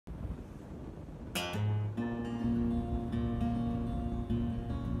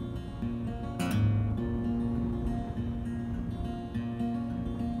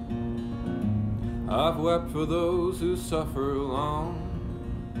I've wept for those who suffer long,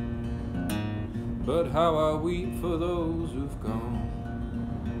 but how I weep for those who've gone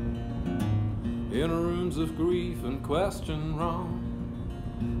in rooms of grief and question wrong,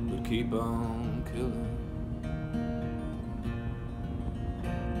 but keep on killing.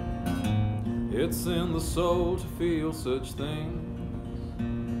 It's in the soul to feel such things,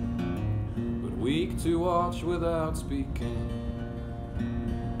 but weak to watch without speaking.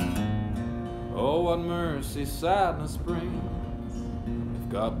 Oh, what mercy sadness brings, if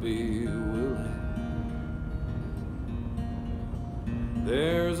God be willing.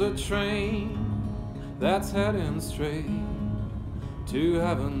 There's a train that's heading straight to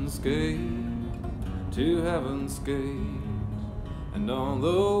heaven's gate, to heaven's gate. And on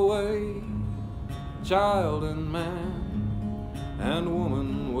the way, child and man and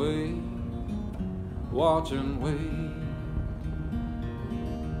woman wait, watch and wait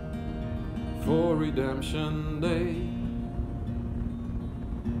for redemption day.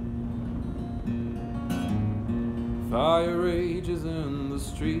 Fire rages in the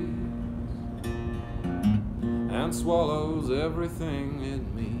streets and swallows everything it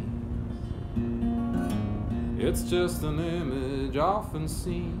means. It's just an image often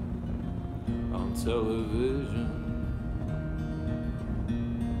seen on television.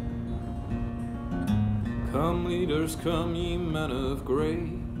 Come leaders, come ye men of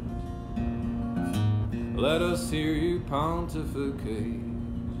grace, let us hear you pontificate.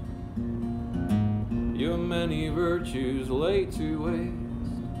 Your many virtues laid to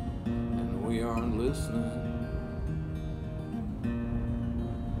waste, and we aren't listening.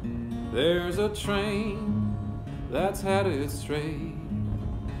 There's a train that's headed straight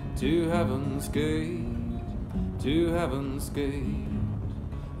to heaven's gate, to heaven's gate.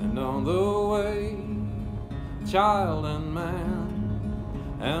 And on the way, child and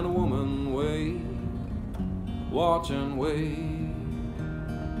man and woman wait, watch and wait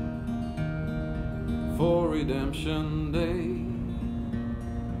for redemption day.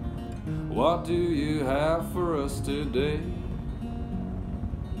 What do you have for us today?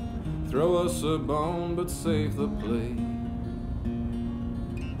 Throw us a bone but save the plate.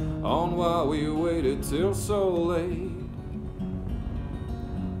 On while we waited till so late.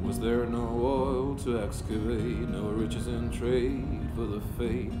 Was there no oil to excavate, no riches in trade for the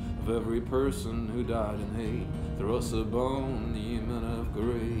fate of every person who died in hate? Throw us a bone, ye men of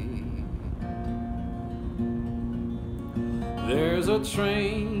grace. There's a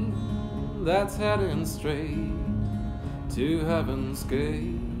train that's heading straight to heaven's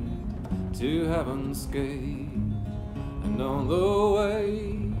gate, to heaven's gate. And on the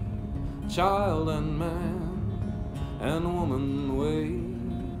way, child and man and woman wait,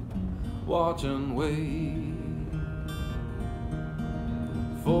 watch and wait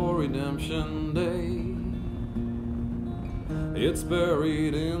for redemption day. It's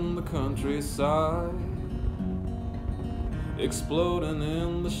buried in the countryside, exploding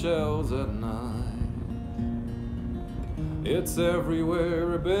in the shells at night. It's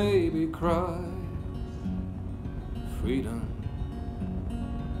everywhere a baby cries, freedom,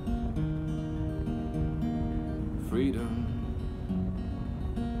 freedom,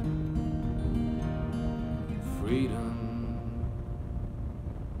 freedom.